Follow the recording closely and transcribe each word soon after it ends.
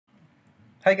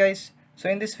Hi guys! So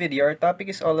in this video, our topic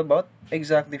is all about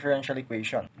exact differential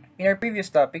equation. In our previous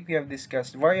topic, we have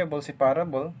discussed variable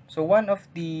separable. So one of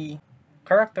the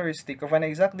characteristic of an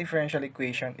exact differential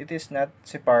equation, it is not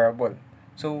separable.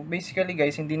 So basically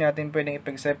guys, hindi natin pwedeng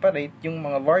ipag-separate yung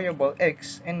mga variable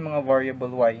x and mga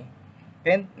variable y.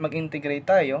 And mag-integrate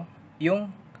tayo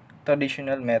yung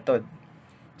traditional method.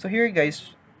 So here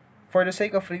guys, for the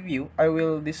sake of review, I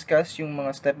will discuss yung mga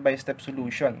step-by-step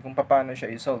solution kung paano siya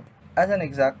i-solve as an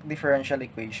exact differential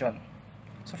equation.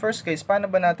 So first guys, paano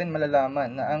ba natin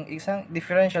malalaman na ang isang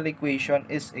differential equation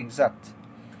is exact?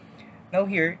 Now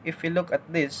here, if we look at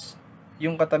this,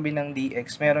 yung katabi ng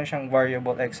dx, meron siyang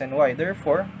variable x and y.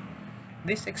 Therefore,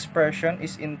 this expression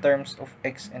is in terms of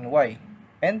x and y.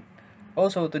 And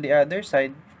also to the other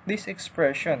side, this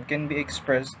expression can be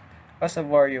expressed as a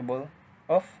variable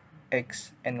of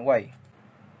x and y.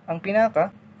 Ang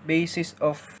pinaka basis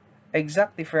of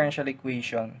exact differential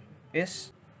equation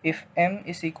is if m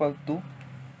is equal to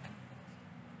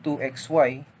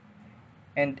 2xy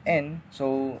and n,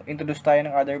 so introduce tayo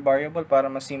ng other variable para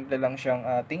mas simple lang siyang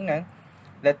tingnan.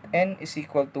 Let n is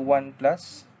equal to 1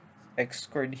 plus x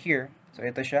squared here. So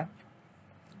ito siya.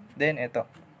 Then ito.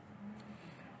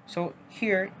 So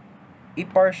here,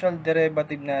 i-partial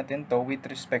derivative natin to with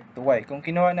respect to y. Kung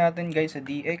kinuha natin guys sa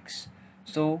dx,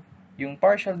 so yung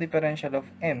partial differential of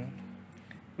m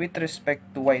with respect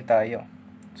to y tayo.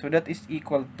 So that is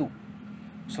equal to.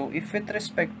 So if with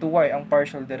respect to y ang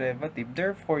partial derivative,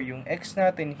 therefore yung x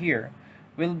natin here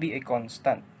will be a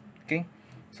constant. Okay?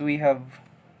 So we have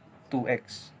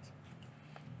 2x.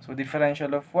 So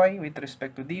differential of y with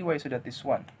respect to dy, so that is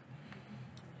 1.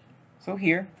 So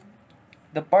here,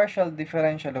 the partial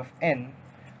differential of n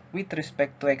with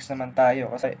respect to x naman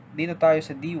tayo. Kasi dito tayo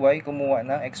sa dy, kumuha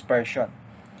ng expression.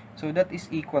 So that is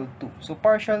equal to. So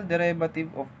partial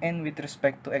derivative of n with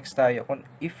respect to x tayo.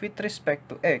 If with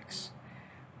respect to x,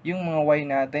 yung mga y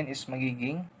natin is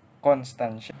magiging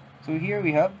constant siya. So here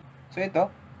we have, so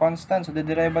ito, constant. So the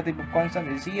derivative of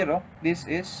constant is 0. This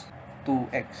is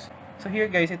 2x. So here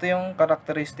guys, ito yung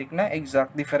characteristic na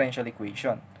exact differential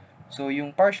equation. So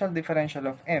yung partial differential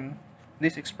of m,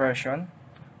 this expression,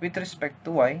 with respect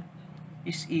to y,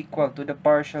 is equal to the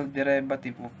partial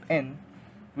derivative of n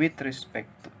with respect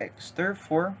to x.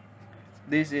 Therefore,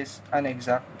 this is an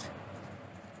exact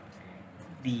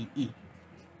DE.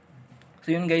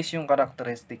 So yun guys yung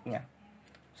characteristic niya.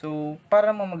 So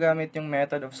para mo magamit yung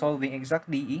method of solving exact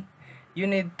DE, you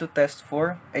need to test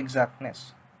for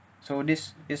exactness. So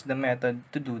this is the method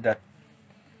to do that.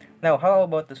 Now, how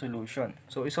about the solution?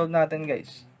 So isolve natin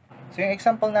guys. So yung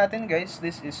example natin guys,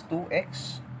 this is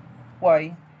 2x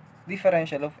y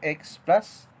differential of x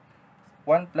plus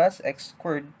 1 plus x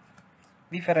squared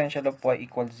differential of y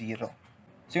equals 0.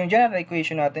 So yung general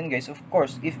equation natin guys, of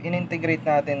course, if in-integrate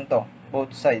natin to,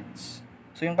 both sides,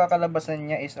 so yung kakalabasan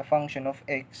niya is a function of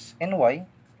x and y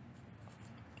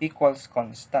equals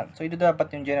constant. So ito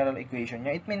dapat yung general equation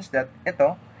niya. It means that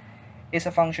ito is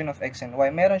a function of x and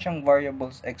y. Meron siyang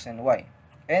variables x and y.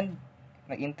 And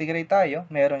nag-integrate tayo,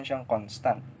 meron siyang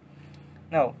constant.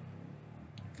 Now,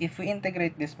 if we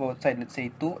integrate this both sides, let's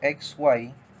say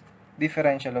 2xy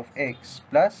differential of x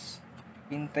plus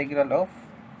integral of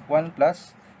 1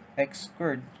 plus x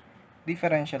squared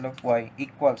differential of y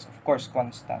equals, of course,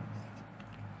 constant.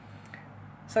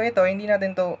 So ito, hindi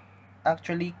natin to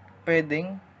actually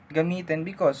pwedeng gamitin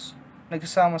because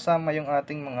nagsasama-sama yung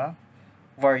ating mga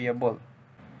variable.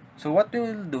 So what we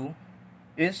will do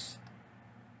is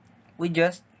we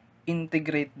just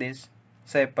integrate this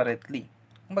separately.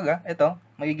 Kumbaga, ito,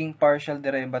 magiging partial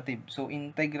derivative. So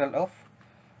integral of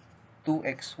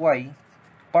 2xy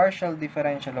partial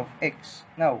differential of x.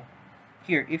 Now,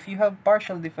 here, if you have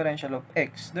partial differential of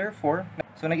x, therefore,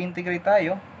 so nag-integrate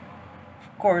tayo, of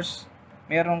course,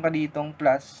 meron ka ditong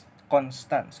plus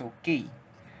constant. So, k.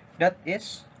 That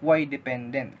is y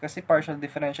dependent. Kasi partial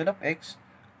differential of x,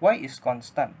 y is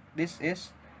constant. This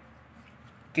is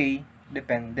k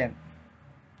dependent.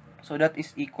 So, that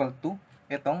is equal to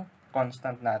itong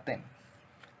constant natin.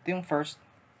 Ito yung first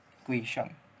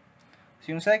equation.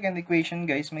 So, yung second equation,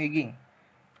 guys, magiging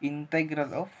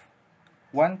integral of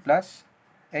 1 plus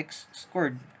x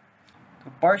squared.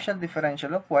 So, partial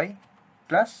differential of y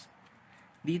plus,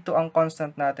 dito ang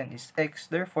constant natin is x.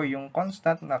 Therefore, yung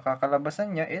constant na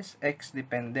kakalabasan niya is x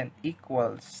dependent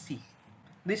equals c.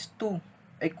 These two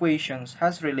equations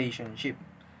has relationship.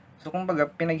 So, kumbaga,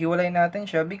 pinaghiwalay natin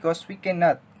siya because we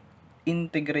cannot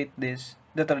integrate this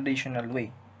the traditional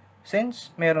way.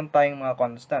 Since meron tayong mga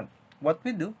constant, what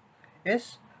we do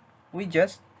is we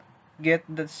just get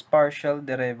this partial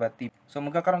derivative. So,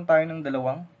 magkakaroon tayo ng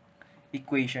dalawang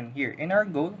equation here. And our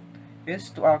goal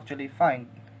is to actually find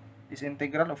this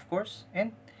integral, of course,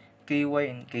 and ky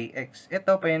and kx.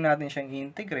 Ito, pwede natin siyang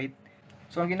i-integrate.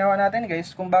 So, ang ginawa natin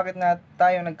guys, kung bakit na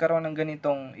tayo nagkaroon ng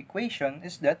ganitong equation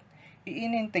is that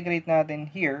i-integrate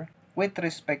natin here with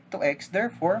respect to x.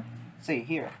 Therefore, say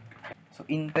here. So,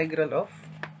 integral of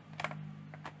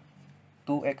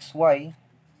 2xy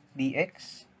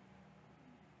dx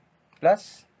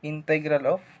plus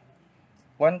integral of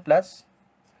 1 plus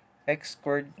x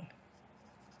squared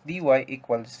dy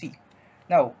equals c.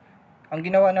 Now, ang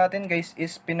ginawa natin guys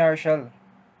is pinartial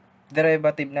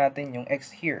derivative natin yung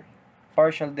x here.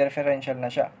 Partial differential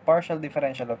na siya. Partial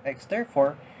differential of x.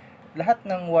 Therefore, lahat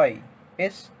ng y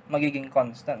is magiging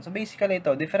constant. So, basically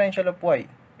ito, differential of y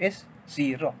is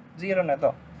 0. 0 na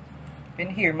to.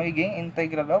 And here, magiging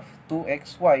integral of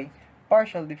 2xy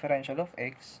partial differential of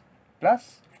x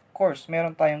plus, of course,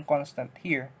 meron tayong constant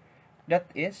here that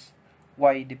is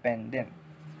y dependent.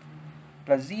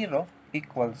 Plus 0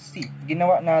 equals c.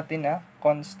 Ginawa natin na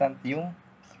constant yung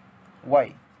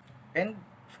y. And,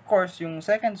 of course, yung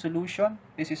second solution,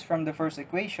 this is from the first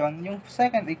equation. Yung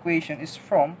second equation is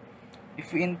from,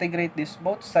 if we integrate this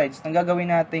both sides, nang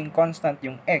gagawin natin constant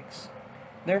yung x.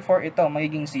 Therefore, ito,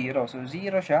 magiging 0. So,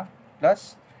 0 siya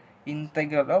plus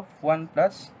integral of 1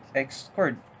 plus x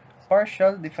squared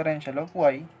partial differential of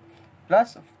y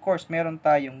plus, of course, meron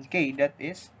tayong k that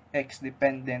is x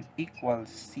dependent equals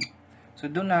c. So,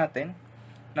 doon natin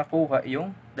nakuha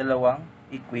yung dalawang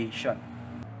equation.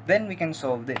 Then, we can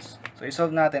solve this. So,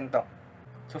 isolve natin to.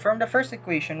 So, from the first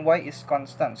equation, y is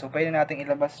constant. So, pwede natin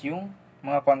ilabas yung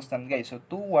mga constant, guys. So,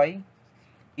 2y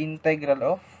integral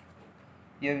of,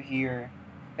 you have here,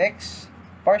 x,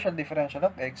 partial differential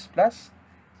of x plus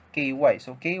ky.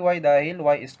 So, ky dahil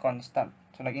y is constant.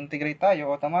 So, nag-integrate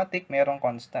tayo, automatic, merong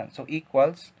constant. So,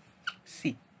 equals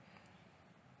c.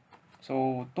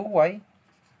 So, 2y.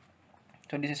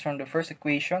 So, this is from the first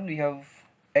equation. We have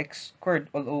x squared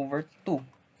all over 2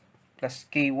 plus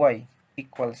ky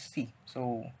equals c.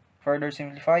 So, further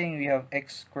simplifying, we have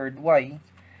x squared y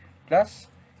plus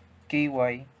ky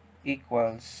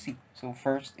equals c. So,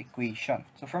 first equation.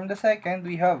 So, from the second,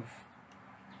 we have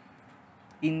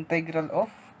integral of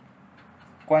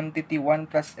quantity 1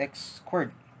 plus x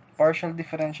squared partial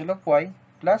differential of y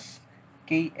plus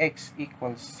kx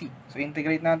equals c. So,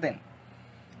 integrate natin.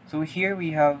 So, here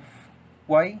we have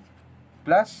y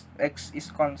plus x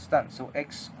is constant. So,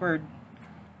 x squared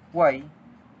y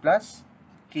plus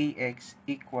kx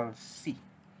equals c.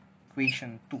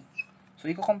 Equation 2. So,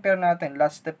 i-compare natin.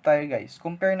 Last step tayo, guys.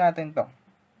 Compare natin to.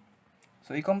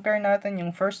 So, i-compare natin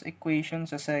yung first equation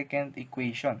sa second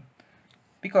equation.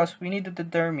 Because we need to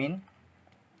determine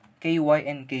ky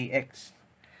and kx.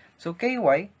 So, ky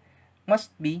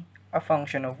must be a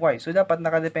function of y. So, dapat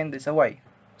nakadepende sa y.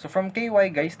 So, from ky,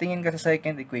 guys, tingin ka sa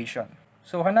second equation.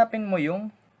 So, hanapin mo yung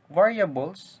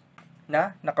variables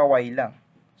na naka-y lang.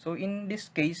 So, in this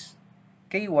case,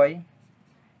 ky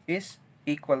is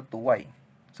equal to y.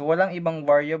 So, walang ibang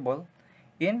variable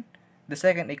in the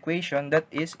second equation that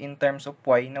is in terms of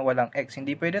y na walang x.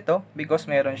 Hindi pwede to because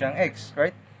meron siyang x,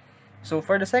 right? So,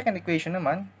 for the second equation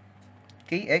naman,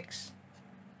 kx,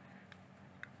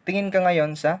 tingin ka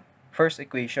ngayon sa first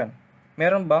equation.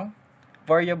 Meron bang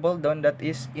variable doon that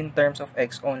is in terms of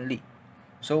x only?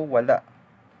 So, wala.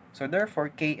 So, therefore,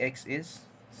 kx is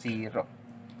 0.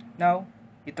 Now,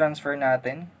 i-transfer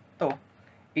natin to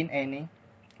in any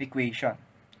equation.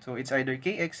 So, it's either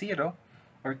kx 0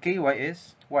 or ky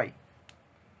is y.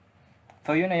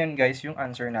 So, yun na yun guys, yung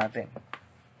answer natin.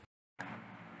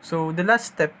 So, the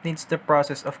last step needs the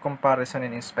process of comparison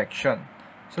and inspection.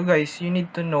 So, guys, you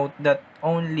need to note that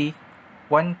only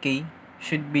 1k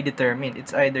should be determined.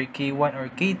 It's either k1 or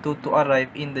k2 to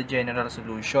arrive in the general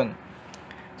solution.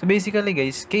 So, basically,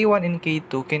 guys, k1 and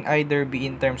k2 can either be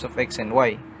in terms of x and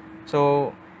y.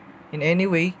 So, in any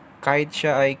way, kahit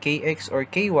siya ay kx or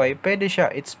ky, pwede siya.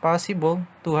 It's possible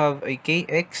to have a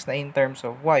kx na in terms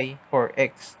of y or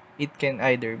x. It can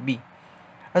either be.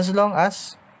 As long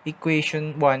as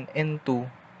equation 1 and 2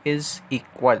 is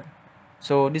equal.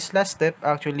 So, this last step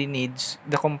actually needs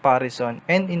the comparison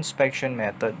and inspection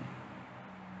method.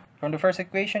 From the first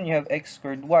equation, you have x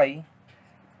squared y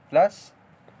plus,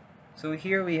 so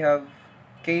here we have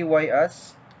ky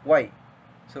as y.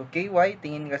 So, ky,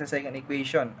 tingin ka sa second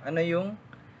equation. Ano yung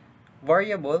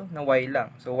variable na y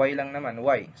lang? So, y lang naman,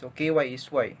 y. So, ky is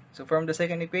y. So, from the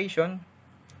second equation,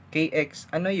 kx,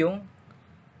 ano yung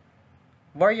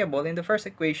variable in the first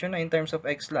equation na in terms of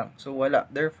x lang? So, wala.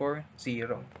 Therefore,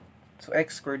 0. So,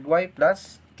 x squared y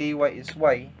plus ky is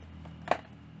y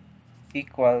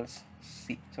equals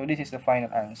c. So, this is the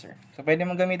final answer. So, pwede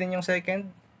mong gamitin yung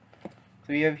second. So,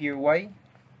 we have here y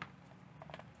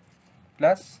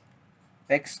plus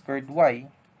x squared y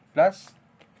plus,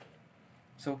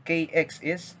 so kx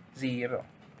is 0.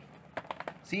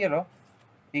 0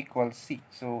 equals c.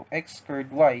 So x squared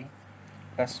y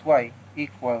plus y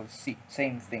equals c.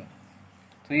 Same thing.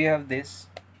 So you have this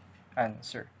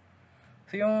answer.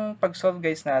 So yung pag-solve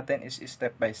guys natin is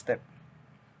step by step.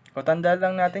 So tanda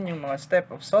lang natin yung mga step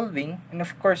of solving and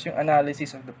of course yung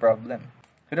analysis of the problem.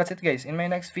 So that's it guys. In my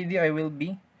next video, I will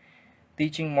be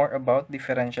teaching more about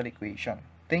differential equation.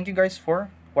 Thank you guys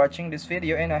for watching this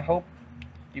video and I hope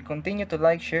you continue to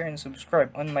like, share, and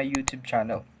subscribe on my YouTube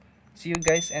channel. See you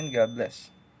guys and God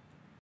bless.